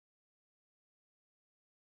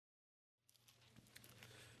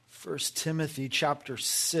First Timothy chapter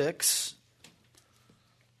 6.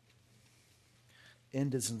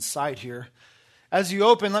 End is in sight here. As you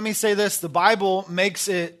open, let me say this. The Bible makes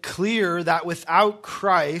it clear that without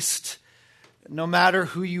Christ, no matter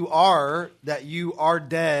who you are, that you are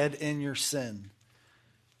dead in your sin.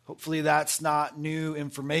 Hopefully that's not new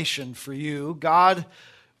information for you. God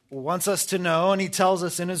wants us to know, and he tells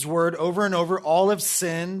us in his word over and over, all have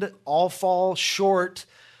sinned, all fall short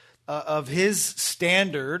of his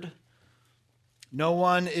standard. No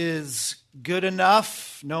one is good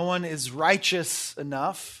enough. No one is righteous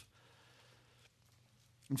enough.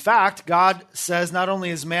 In fact, God says not only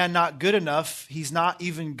is man not good enough, he's not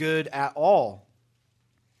even good at all.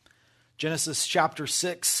 Genesis chapter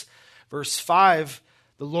 6, verse 5,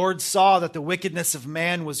 the Lord saw that the wickedness of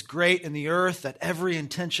man was great in the earth, that every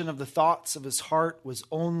intention of the thoughts of his heart was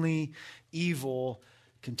only evil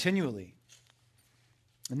continually.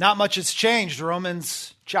 And not much has changed.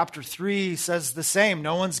 Romans chapter 3 says the same.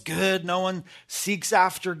 No one's good. No one seeks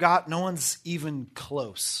after God. No one's even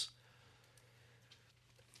close.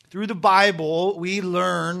 Through the Bible, we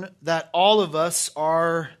learn that all of us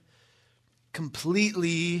are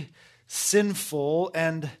completely sinful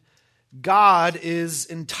and God is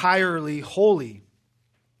entirely holy.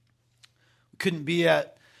 We couldn't be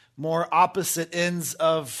at more opposite ends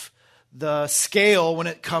of the scale when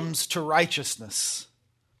it comes to righteousness,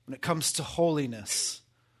 when it comes to holiness.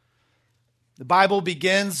 The Bible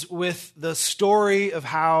begins with the story of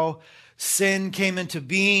how sin came into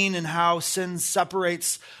being and how sin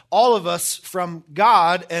separates all of us from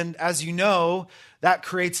God. And as you know, that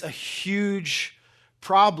creates a huge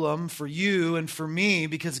problem for you and for me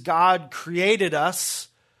because God created us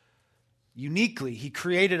uniquely. He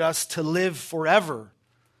created us to live forever.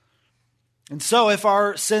 And so if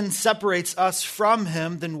our sin separates us from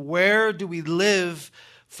him, then where do we live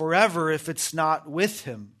forever if it's not with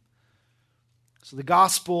him? So the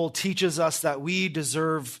gospel teaches us that we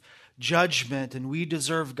deserve judgment and we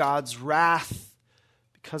deserve God's wrath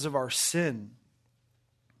because of our sin.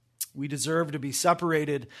 We deserve to be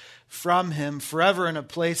separated from him forever in a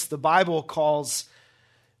place the Bible calls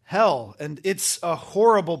hell. And it's a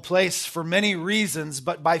horrible place for many reasons,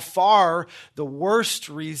 but by far the worst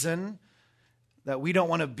reason that we don't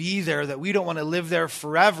want to be there, that we don't want to live there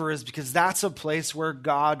forever, is because that's a place where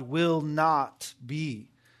God will not be.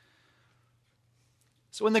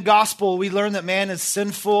 So in the gospel, we learn that man is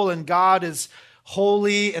sinful and God is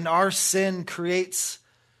holy, and our sin creates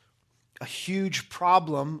a huge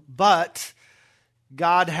problem, but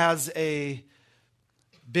God has a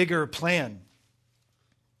bigger plan.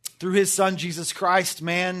 Through his son, Jesus Christ,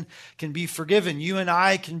 man can be forgiven. You and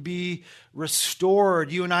I can be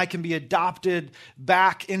restored. You and I can be adopted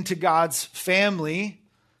back into God's family.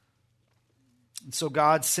 And so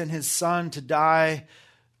God sent his son to die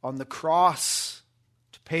on the cross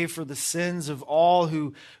to pay for the sins of all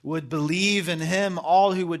who would believe in him,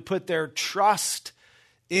 all who would put their trust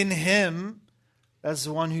in him as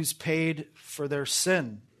the one who's paid for their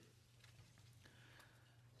sin.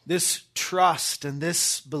 This trust and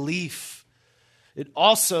this belief, it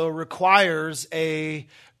also requires a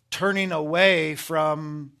turning away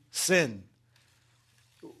from sin.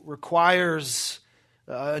 It requires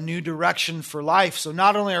a new direction for life. So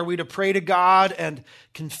not only are we to pray to God and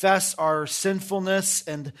confess our sinfulness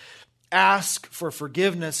and ask for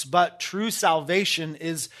forgiveness, but true salvation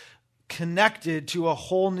is connected to a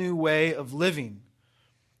whole new way of living.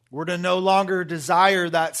 We're to no longer desire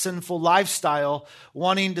that sinful lifestyle,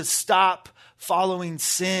 wanting to stop following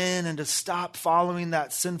sin and to stop following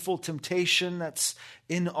that sinful temptation that's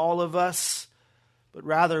in all of us, but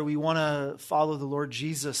rather we want to follow the Lord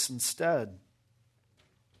Jesus instead.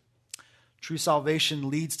 True salvation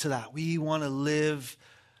leads to that. We want to live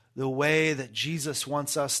the way that Jesus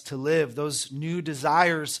wants us to live. Those new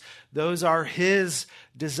desires, those are his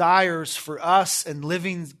desires for us, and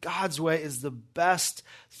living God's way is the best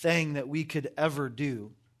thing that we could ever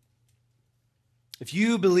do. If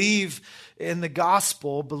you believe in the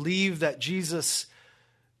gospel, believe that Jesus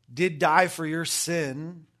did die for your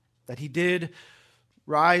sin, that he did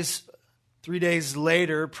rise 3 days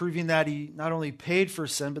later, proving that he not only paid for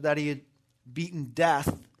sin, but that he had beaten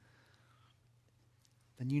death,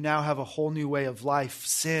 then you now have a whole new way of life.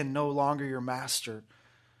 Sin no longer your master.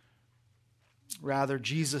 Rather,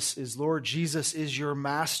 Jesus is Lord. Jesus is your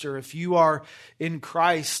master. If you are in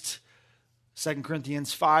Christ, 2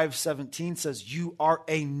 Corinthians 5:17 says, you are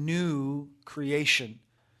a new creation.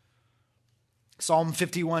 Psalm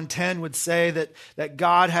 51:10 would say that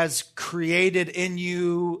God has created in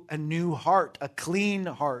you a new heart, a clean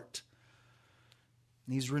heart.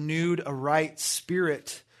 And he's renewed a right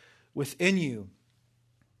spirit within you.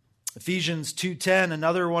 Ephesians 2:10,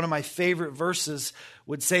 another one of my favorite verses,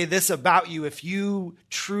 would say this about you. If you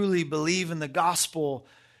truly believe in the gospel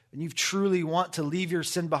and you truly want to leave your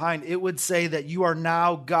sin behind, it would say that you are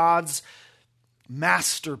now God's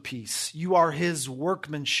masterpiece. You are his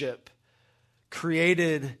workmanship,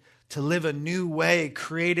 created to live a new way,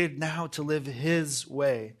 created now to live his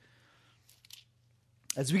way.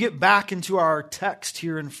 As we get back into our text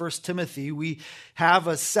here in 1 Timothy, we have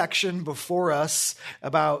a section before us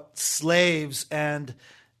about slaves and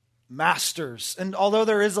masters. And although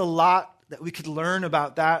there is a lot that we could learn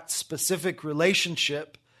about that specific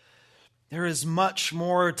relationship, there is much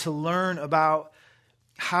more to learn about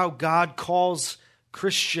how God calls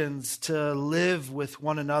Christians to live with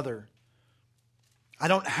one another. I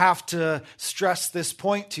don't have to stress this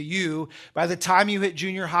point to you. By the time you hit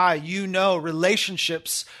junior high, you know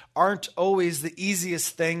relationships aren't always the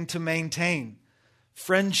easiest thing to maintain.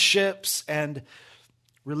 Friendships and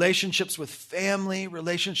relationships with family,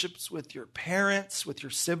 relationships with your parents, with your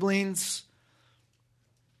siblings,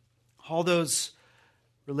 all those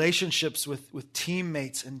relationships with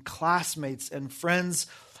teammates and classmates and friends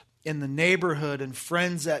in the neighborhood and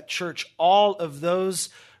friends at church, all of those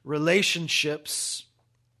relationships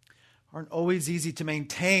aren't always easy to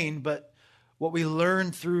maintain, but what we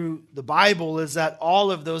learn through the Bible is that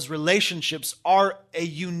all of those relationships are a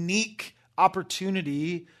unique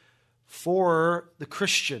opportunity for the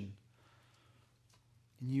Christian.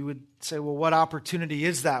 And you would say, well, what opportunity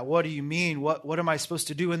is that? What do you mean? What am I supposed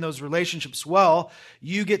to do in those relationships? Well,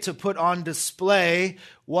 you get to put on display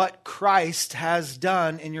what Christ has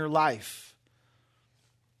done in your life.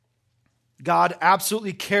 God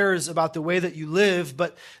absolutely cares about the way that you live,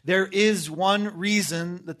 but there is one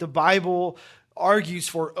reason that the Bible argues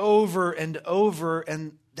for over and over,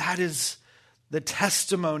 and that is the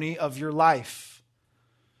testimony of your life.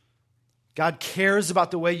 God cares about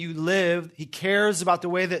the way you live. He cares about the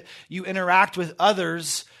way that you interact with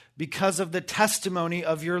others because of the testimony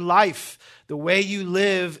of your life. The way you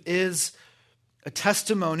live is a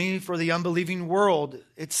testimony for the unbelieving world.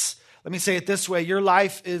 Let me say it this way, your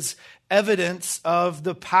life is evidence of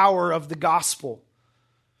the power of the gospel.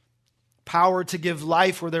 Power to give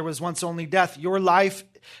life where there was once only death. Your life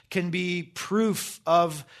can be proof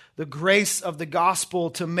of the grace of the gospel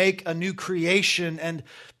to make a new creation and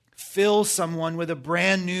fill someone with a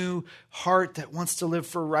brand new heart that wants to live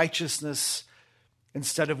for righteousness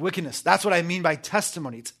instead of wickedness. That's what I mean by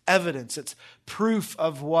testimony. It's evidence. It's proof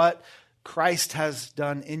of what Christ has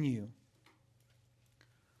done in you.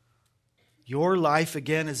 Your life,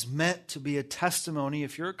 again, is meant to be a testimony.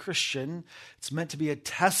 If you're a Christian, it's meant to be a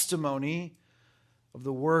testimony of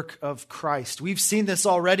the work of Christ. We've seen this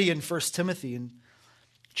already in 1 Timothy. In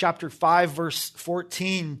chapter 5, verse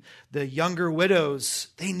 14, the younger widows,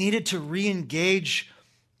 they needed to re-engage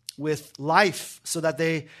with life so that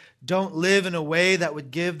they don't live in a way that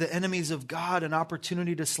would give the enemies of God an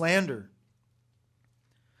opportunity to slander.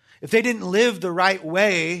 If they didn't live the right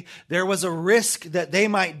way, there was a risk that they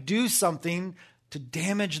might do something to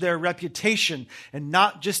damage their reputation, and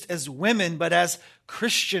not just as women, but as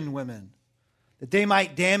Christian women. That they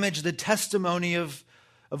might damage the testimony of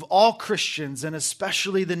all Christians, and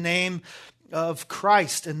especially the name of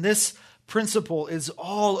Christ. And this principle is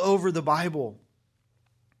all over the Bible.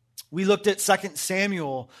 We looked at 2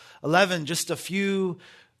 Samuel 11 just a few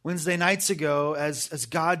Wednesday nights ago as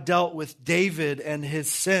God dealt with David and his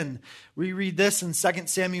sin. We read this in 2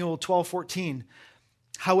 Samuel 12:14.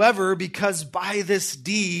 However, because by this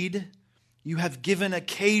deed you have given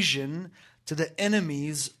occasion to the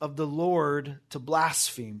enemies of the Lord to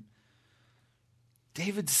blaspheme.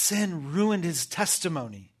 David's sin ruined his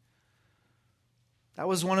testimony. That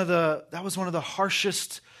was one of the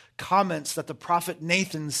harshest comments that the prophet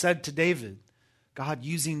Nathan said to David. God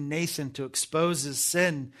using Nathan to expose his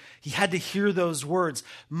sin. He had to hear those words.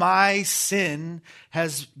 My sin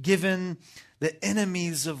has given the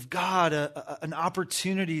enemies of God an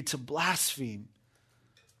opportunity to blaspheme.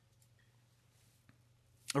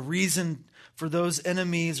 A reason for those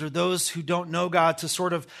enemies or those who don't know God to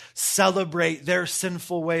sort of celebrate their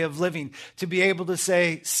sinful way of living. To be able to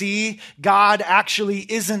say, see, God actually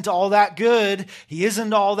isn't all that good. He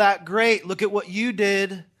isn't all that great. Look at what you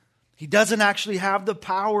did. He doesn't actually have the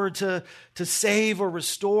power to save or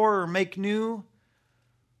restore or make new.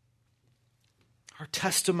 Our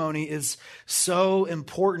testimony is so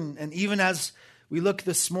important. And even as we look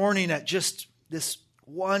this morning at just this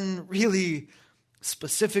one really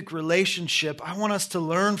specific relationship, I want us to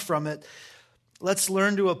learn from it. Let's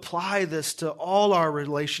learn to apply this to all our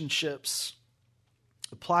relationships.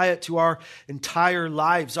 Apply it to our entire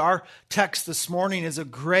lives. Our text this morning is a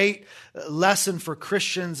great lesson for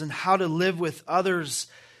Christians in how to live with others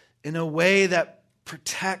in a way that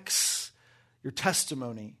protects your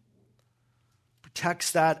testimony,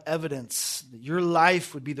 protects that evidence, that your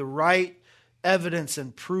life would be the right evidence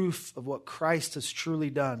and proof of what Christ has truly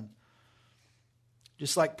done.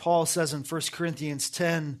 Just like Paul says in 1 Corinthians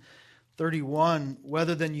 10:31,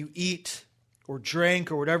 whether then you eat or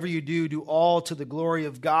drink or whatever you do, do all to the glory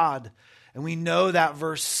of God. And we know that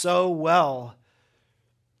verse so well.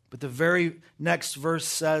 But the very next verse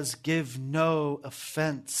says, give no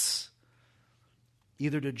offense,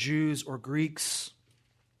 either to Jews or Greeks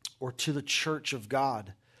or to the church of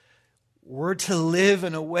God. We're to live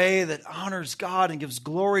in a way that honors God and gives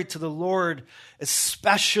glory to the Lord,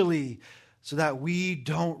 especially so that we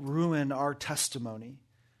don't ruin our testimony.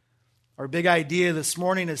 Our big idea this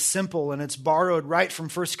morning is simple, and it's borrowed right from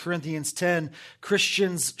 1 Corinthians 10.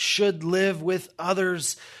 Christians should live with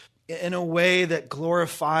others in a way that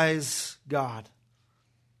glorifies God.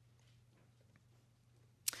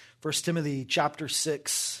 1 Timothy chapter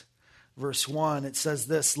 6, verse 1, it says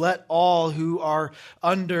this, let all who are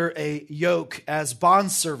under a yoke as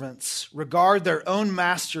bondservants regard their own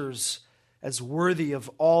masters as worthy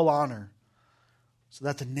of all honor, so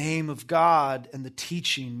that the name of God and the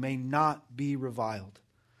teaching may not be reviled.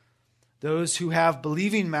 Those who have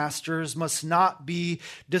believing masters must not be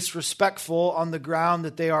disrespectful on the ground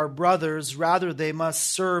that they are brothers. Rather, they must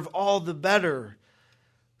serve all the better,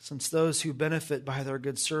 since those who benefit by their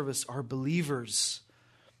good service are believers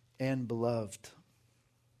and beloved.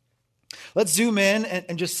 Let's zoom in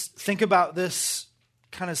and just think about this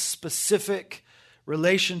kind of specific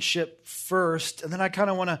relationship first, and then I kind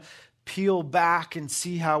of want to peel back and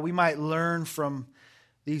see how we might learn from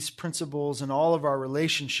these principles in all of our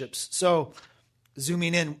relationships. So,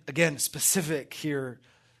 zooming in, again, specific here,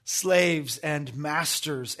 slaves and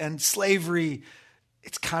masters. And slavery,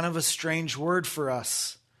 it's kind of a strange word for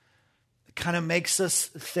us. It kind of makes us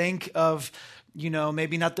think of,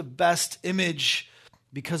 maybe not the best image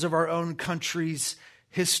because of our own country's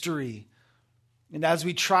history. And as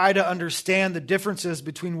we try to understand the differences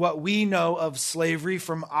between what we know of slavery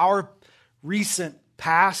from our recent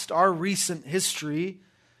past, our recent history,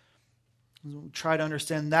 we try to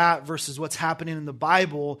understand that versus what's happening in the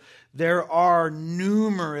Bible, there are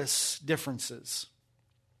numerous differences.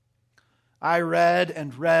 I read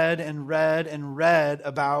and read and read and read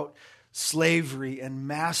about slavery and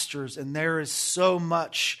masters, and there is so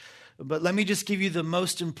much. But let me just give you the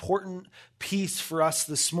most important piece for us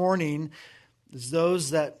this morning, is those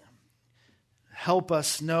that help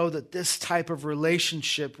us know that this type of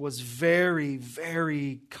relationship was very,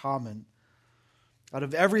 very common. Out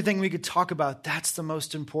of everything we could talk about, that's the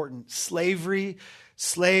most important. Slavery,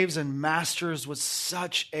 slaves, and masters was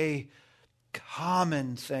such a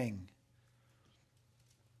common thing.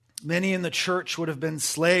 Many in the church would have been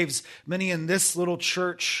slaves. Many in this little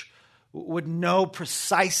church would know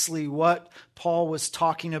precisely what Paul was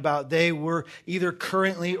talking about. They were either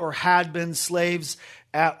currently or had been slaves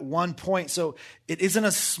at one point. So it isn't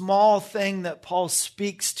a small thing that Paul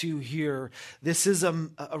speaks to here. This is a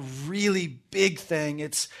really big thing.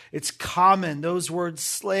 It's common. Those words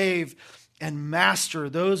slave and master,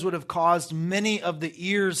 those would have caused many of the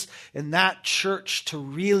ears in that church to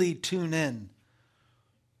really tune in.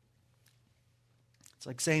 It's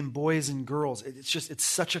like saying boys and girls. It's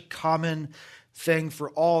such a common thing for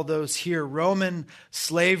all those here. Roman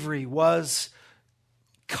slavery was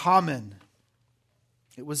common.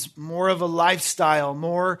 It was more of a lifestyle,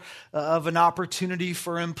 more of an opportunity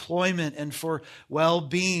for employment and for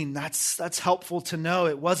well-being. That's helpful to know.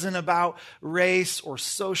 It wasn't about race or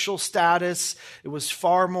social status. It was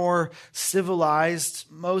far more civilized.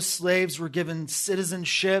 Most slaves were given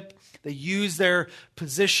citizenship. They used their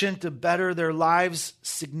position to better their lives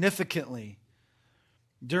significantly.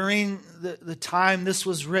 During the time this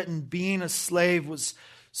was written, being a slave was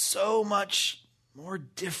so much more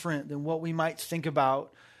different than what we might think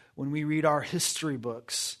about when we read our history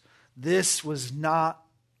books. This was not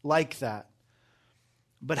like that.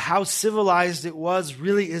 But how civilized it was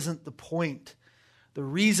really isn't the point. The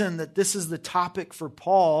reason that this is the topic for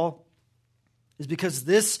Paul is because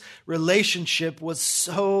this relationship was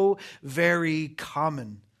so very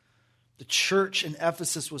common. The church in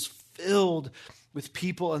Ephesus was filled with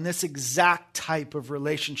people in this exact type of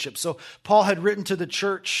relationship. So Paul had written to the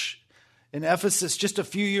church in Ephesus just a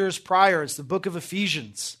few years prior. It's the book of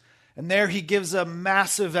Ephesians. And there he gives a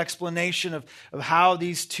massive explanation of how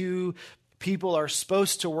these two people are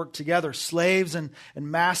supposed to work together, slaves and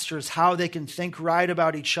masters, how they can think right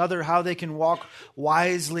about each other, how they can walk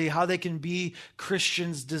wisely, how they can be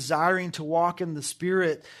Christians desiring to walk in the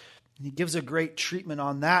Spirit. And he gives a great treatment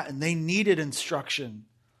on that, and they needed instruction.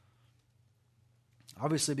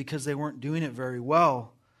 Obviously, because they weren't doing it very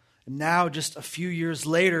well. And now, just a few years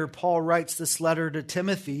later, Paul writes this letter to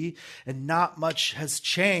Timothy, and not much has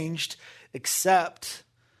changed except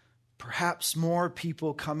perhaps more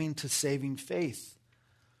people coming to saving faith.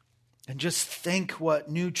 And just think what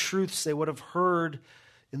new truths they would have heard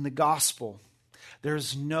in the gospel.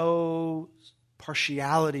 There's no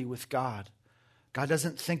partiality with God. God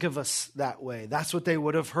doesn't think of us that way. That's what they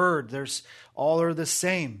would have heard. All are the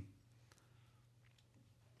same.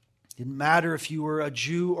 It didn't matter if you were a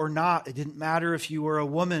Jew or not. It didn't matter if you were a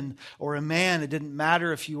woman or a man. It didn't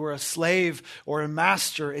matter if you were a slave or a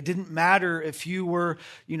master. It didn't matter if you were,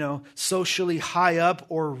 socially high up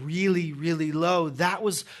or really, really low. That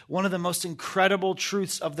was one of the most incredible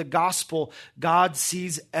truths of the gospel. God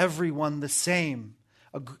sees everyone the same.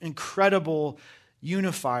 An incredible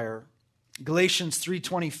unifier. Galatians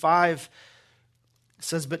 3:25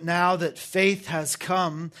 says, "But now that faith has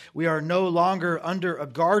come, we are no longer under a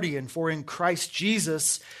guardian, for in Christ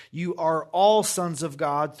Jesus you are all sons of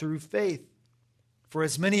God through faith. For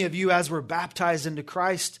as many of you as were baptized into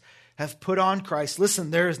Christ have put on Christ." Listen,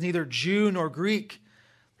 there is neither Jew nor Greek.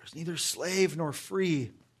 There's neither slave nor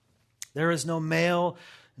free. There is no male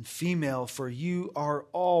and female, for you are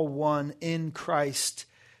all one in Christ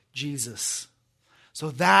Jesus. So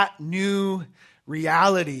that new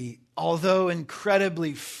reality, although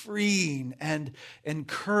incredibly freeing and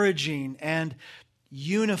encouraging and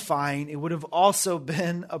unifying, it would have also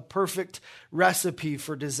been a perfect recipe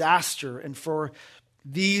for disaster and for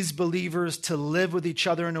these believers to live with each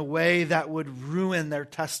other in a way that would ruin their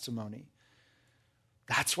testimony.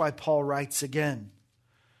 That's why Paul writes again.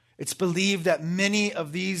 It's believed that many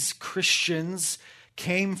of these Christians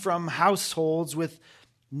came from households with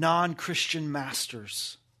non-Christian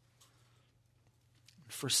masters.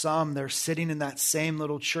 For some, they're sitting in that same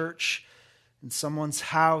little church in someone's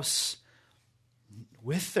house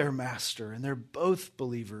with their master, and they're both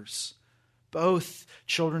believers, both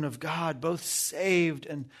children of God, both saved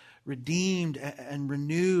and redeemed and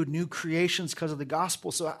renewed, new creations because of the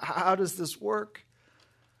gospel. So how does this work?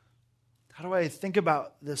 How do I think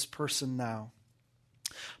about this person now?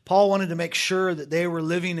 Paul wanted to make sure that they were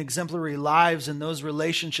living exemplary lives in those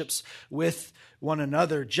relationships with one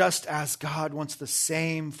another, just as God wants the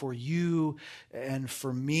same for you and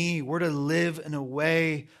for me. We're to live in a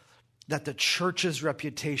way that the church's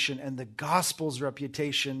reputation and the gospel's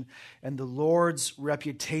reputation and the Lord's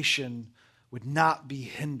reputation would not be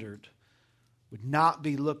hindered, would not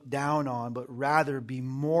be looked down on, but rather be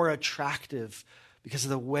more attractive because of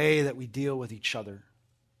the way that we deal with each other.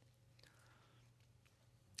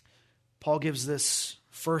 Paul gives this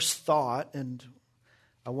first thought, and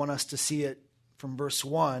I want us to see it from verse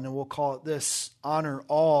 1, and we'll call it this: honor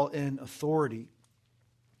all in authority.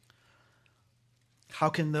 How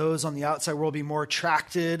can those on the outside world be more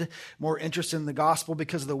attracted, more interested in the gospel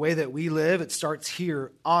because of the way that we live? It starts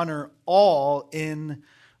here: honor all in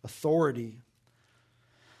authority.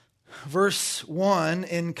 Verse 1,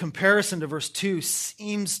 in comparison to verse 2,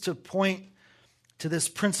 seems to point to this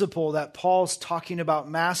principle that Paul's talking about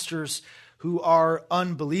masters who are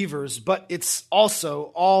unbelievers, but it's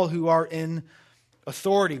also all who are in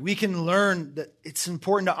authority. We can learn that it's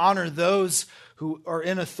important to honor those who are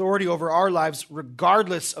in authority over our lives,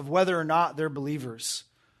 regardless of whether or not they're believers.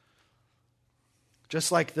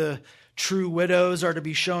 Just like the true widows are to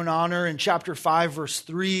be shown honor in chapter 5, verse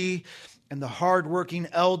 3, and the hardworking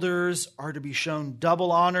elders are to be shown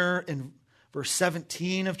double honor in verse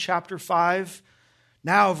 17 of chapter 5.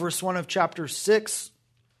 Now, verse 1 of chapter 6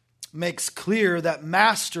 makes clear that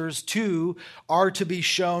masters, too, are to be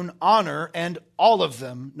shown honor, and all of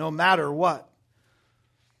them, no matter what.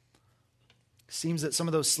 It seems that some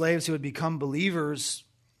of those slaves who had become believers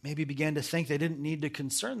maybe began to think they didn't need to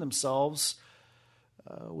concern themselves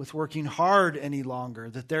with working hard any longer,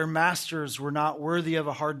 that their masters were not worthy of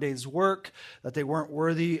a hard day's work, that they weren't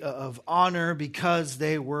worthy of honor because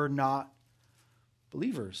they were not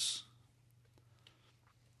believers.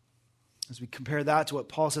 As we compare that to what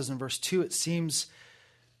Paul says in verse 2, it seems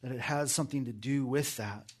that it has something to do with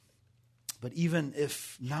that. But even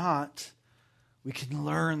if not, we can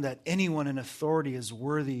learn that anyone in authority is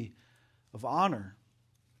worthy of honor.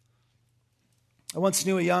 I once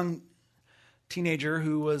knew a young teenager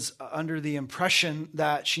who was under the impression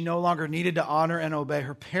that she no longer needed to honor and obey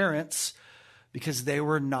her parents because they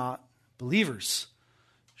were not believers.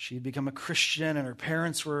 She'd become a Christian and her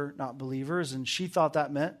parents were not believers, and she thought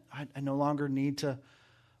that meant I no longer need to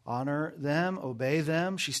honor them, obey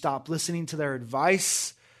them. She stopped listening to their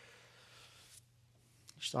advice.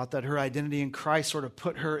 She thought that her identity in Christ sort of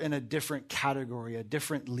put her in a different category, a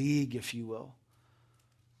different league, if you will.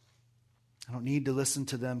 I don't need to listen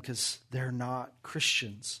to them because they're not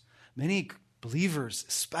Christians. Many believers,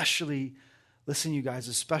 especially, listen you guys,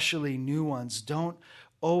 especially new ones, don't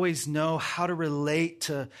always know how to relate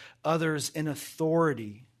to others in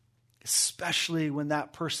authority, especially when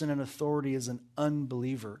that person in authority is an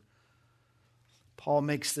unbeliever. Paul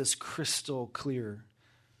makes this crystal clear.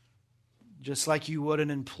 Just like you would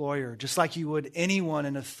an employer, just like you would anyone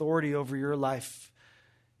in authority over your life,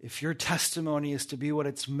 if your testimony is to be what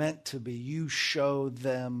it's meant to be, you show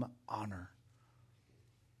them honor.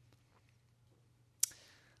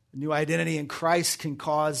 A new identity in Christ can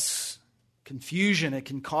cause confusion. It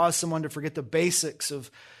can cause someone to forget the basics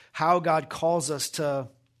of how God calls us to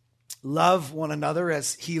love one another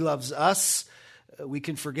as he loves us. We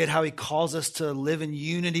can forget how he calls us to live in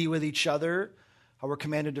unity with each other, how we're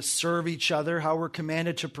commanded to serve each other, how we're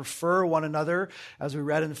commanded to prefer one another, as we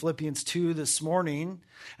read in Philippians 2 this morning.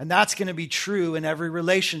 And that's going to be true in every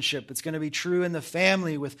relationship. It's going to be true in the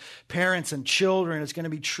family with parents and children. It's going to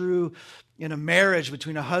be true in a marriage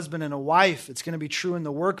between a husband and a wife. It's going to be true in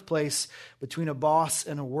the workplace between a boss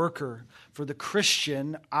and a worker. For the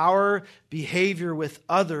Christian, our behavior with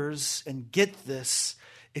others, and get this,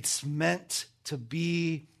 it's meant to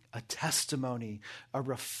be a testimony, a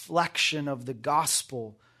reflection of the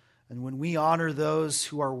gospel. And when we honor those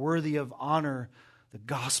who are worthy of honor, the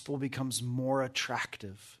gospel becomes more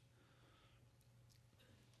attractive.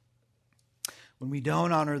 When we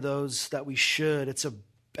don't honor those that we should, it's a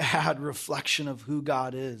bad reflection of who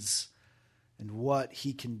God is and what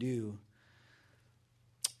he can do.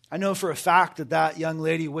 I know for a fact that young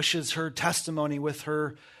lady wishes her testimony with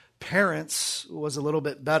her parents was a little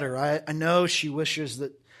bit better. I know she wishes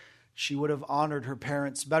that she would have honored her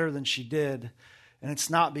parents better than she did. And it's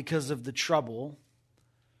not because of the trouble,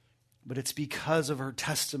 but it's because of her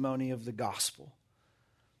testimony of the gospel.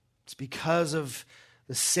 It's because of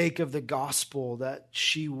the sake of the gospel that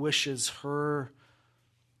she wishes her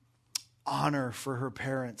honor for her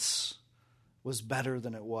parents was better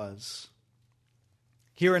than it was.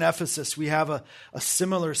 Here in Ephesus, we have a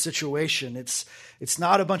similar situation. It's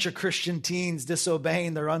not a bunch of Christian teens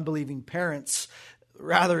disobeying their unbelieving parents.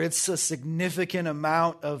 Rather, it's a significant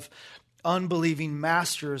amount of unbelieving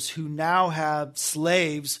masters who now have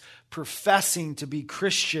slaves professing to be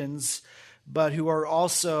Christians, but who are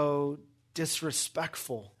also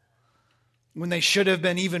disrespectful when they should have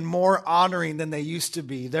been even more honoring than they used to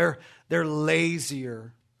be. They're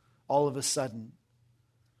lazier all of a sudden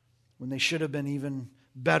when they should have been even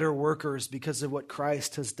better workers because of what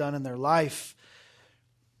Christ has done in their life.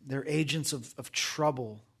 They're agents of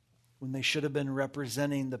trouble when they should have been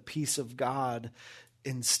representing the peace of God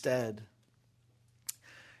instead.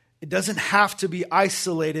 It doesn't have to be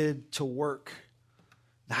isolated to work.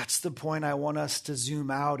 That's the point I want us to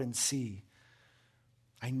zoom out and see.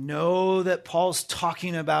 I know that Paul's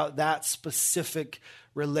talking about that specific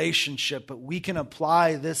relationship, but we can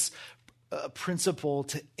apply this principle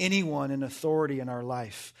to anyone in authority in our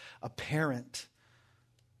life. A parent,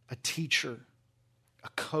 a teacher, a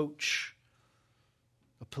coach,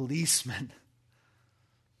 a policeman,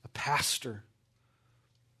 a pastor.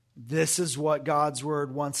 This is what God's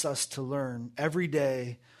word wants us to learn. Every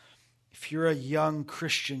day, if you're a young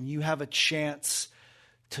Christian, you have a chance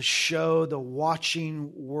to show the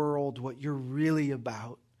watching world what you're really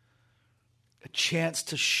about. A chance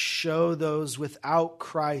to show those without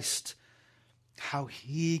Christ how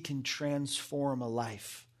he can transform a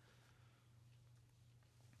life.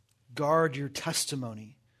 Guard your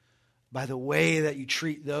testimony by the way that you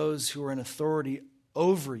treat those who are in authority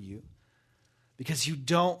over you, because you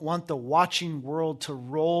don't want the watching world to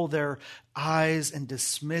roll their eyes and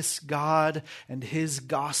dismiss God and his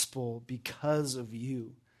gospel because of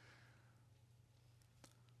you.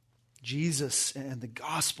 Jesus and the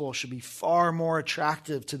gospel should be far more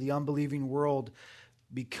attractive to the unbelieving world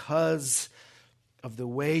because of the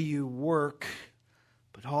way you work,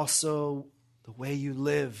 but also the way you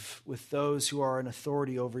live with those who are in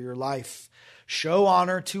authority over your life. Show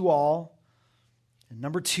honor to all. And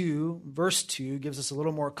number 2, verse 2 gives us a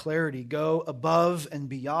little more clarity. Go above and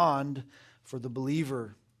beyond for the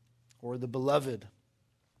believer or the beloved.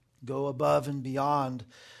 Go above and beyond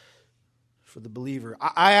for the believer.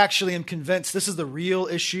 I actually am convinced this is the real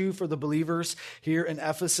issue for the believers here in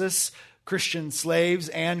Ephesus, Christian slaves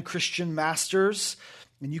and Christian masters.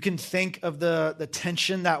 And you can think of the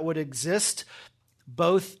tension that would exist.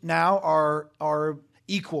 Both now are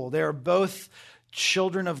equal. They are both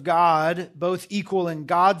children of God, both equal in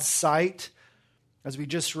God's sight. As we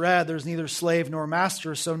just read, there's neither slave nor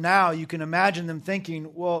master. So now you can imagine them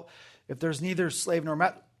thinking, well, if there's neither slave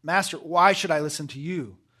nor master, why should I listen to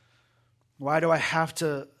you? Why do I have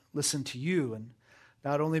to listen to you? And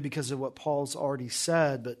not only because of what Paul's already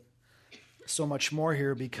said, but so much more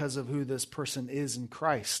here because of who this person is in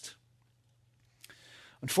Christ.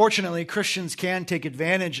 Unfortunately, Christians can take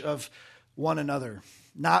advantage of one another,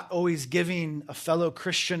 not always giving a fellow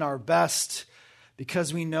Christian our best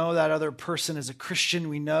because we know that other person is a Christian.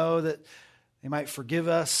 We know that they might forgive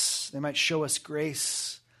us, they might show us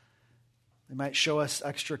grace, they might show us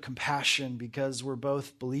extra compassion because we're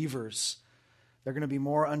both believers. They're going to be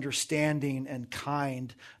more understanding and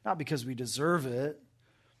kind, not because we deserve it,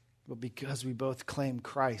 but because we both claim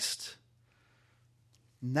Christ.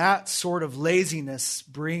 And that sort of laziness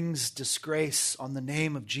brings disgrace on the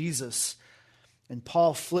name of Jesus. And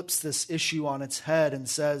Paul flips this issue on its head and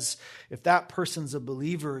says, if that person's a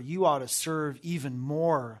believer, you ought to serve even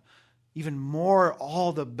more,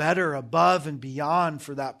 all the better, above and beyond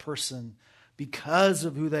for that person because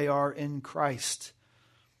of who they are in Christ.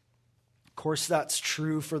 Of course, that's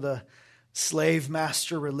true for the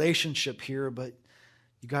slave-master relationship here, but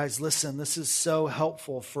you guys, listen, this is so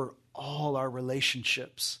helpful for all our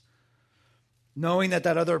relationships. Knowing that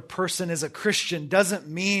other person is a Christian doesn't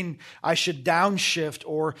mean I should downshift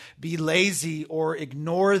or be lazy or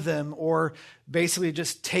ignore them or basically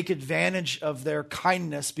just take advantage of their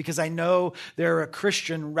kindness because I know they're a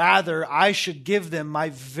Christian. Rather, I should give them my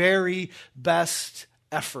very best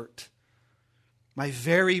effort. My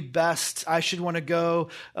very best. I should want to go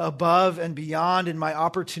above and beyond in my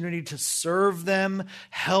opportunity to serve them,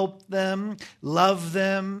 help them, love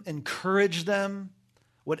them, encourage them.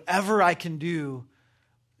 Whatever I can do,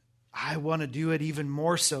 I want to do it even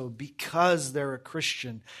more so because they're a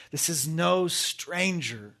Christian. This is no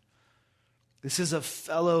stranger. This is a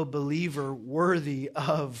fellow believer worthy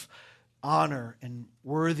of honor and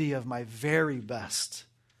worthy of my very best.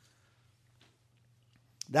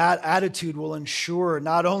 That attitude will ensure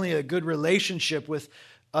not only a good relationship with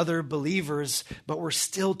other believers, but we're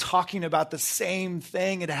still talking about the same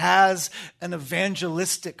thing. It has an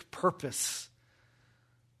evangelistic purpose.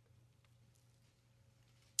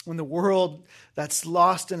 When the world that's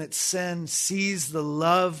lost in its sin sees the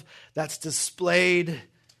love that's displayed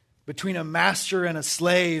between a master and a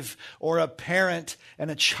slave, or a parent and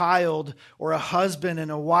a child, or a husband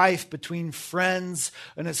and a wife, between friends,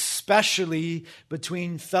 and especially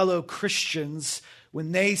between fellow Christians,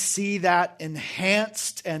 when they see that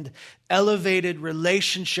enhanced and elevated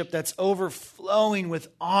relationship that's overflowing with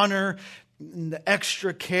honor and the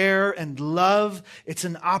extra care and love, it's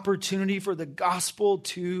an opportunity for the gospel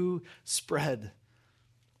to spread.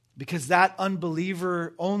 Because that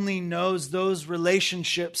unbeliever only knows those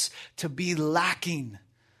relationships to be lacking.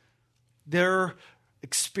 Their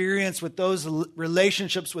experience with those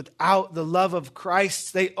relationships without the love of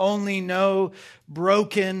Christ, they only know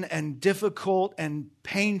broken and difficult and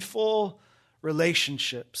painful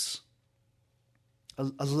relationships.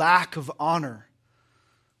 A lack of honor.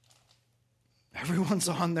 Everyone's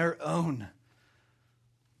on their own.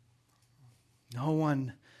 No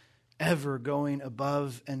one ever going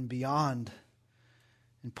above and beyond.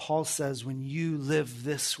 And Paul says, when you live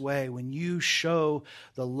this way, when you show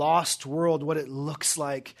the lost world what it looks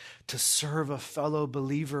like to serve a fellow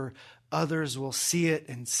believer, others will see it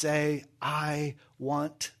and say, I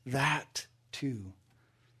want that too.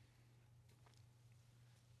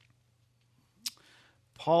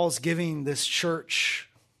 Paul's giving this church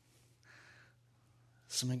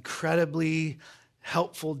some incredibly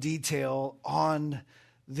helpful detail on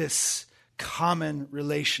this common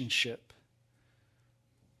relationship.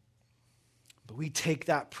 But we take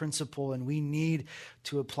that principle and we need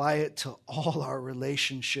to apply it to all our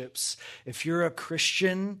relationships. If you're a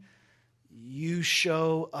Christian, you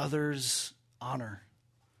show others honor.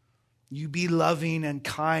 You be loving and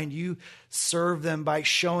kind. You serve them by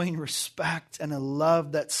showing respect and a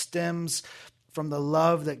love that stems from the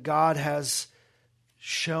love that God has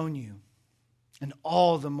shown you. And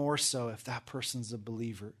all the more so if that person's a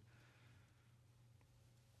believer.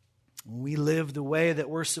 When we live the way that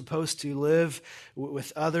we're supposed to live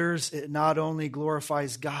with others, it not only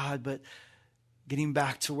glorifies God, but getting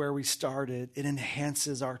back to where we started, it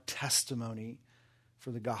enhances our testimony for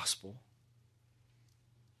the gospel.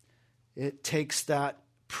 It takes that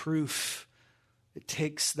proof, it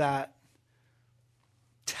takes that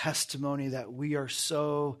testimony that we are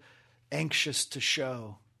so anxious to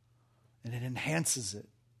show, and it enhances it.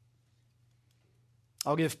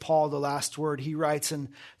 I'll give Paul the last word. He writes in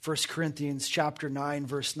 1 Corinthians chapter 9,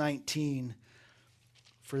 verse 19,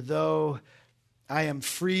 "For though I am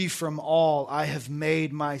free from all, I have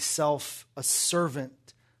made myself a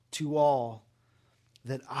servant to all,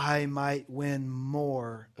 that I might win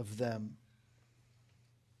more of them."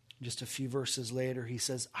 Just a few verses later, he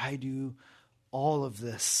says, "I do all of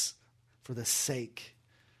this for the sake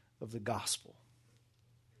of the gospel."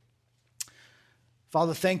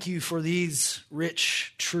 Father, thank you for these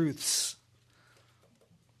rich truths.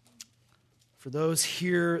 For those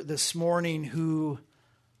here this morning who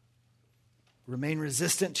remain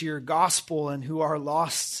resistant to your gospel and who are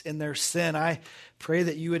lost in their sin, I pray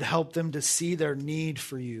that you would help them to see their need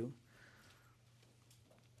for you.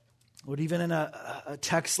 Lord, even in a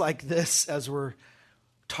text like this, as we're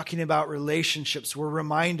talking about relationships, we're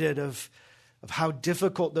reminded of how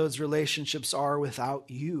difficult those relationships are without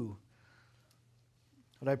you.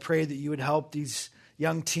 But I pray that you would help these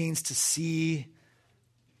young teens to see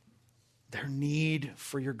their need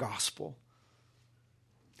for your gospel,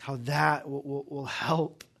 how that will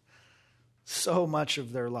help so much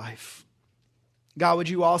of their life. God, would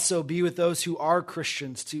you also be with those who are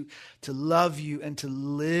Christians to love you and to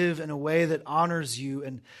live in a way that honors you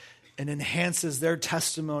and enhances their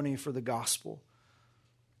testimony for the gospel,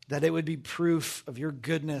 that it would be proof of your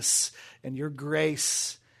goodness and your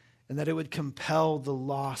grace, and that it would compel the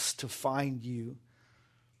lost to find you.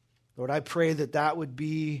 Lord, I pray that that would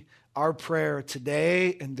be our prayer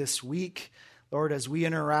today and this week. Lord, as we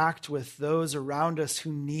interact with those around us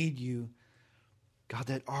who need you, God,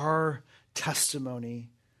 that our testimony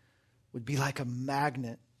would be like a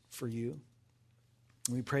magnet for you.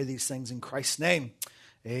 And we pray these things in Christ's name.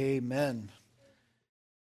 Amen.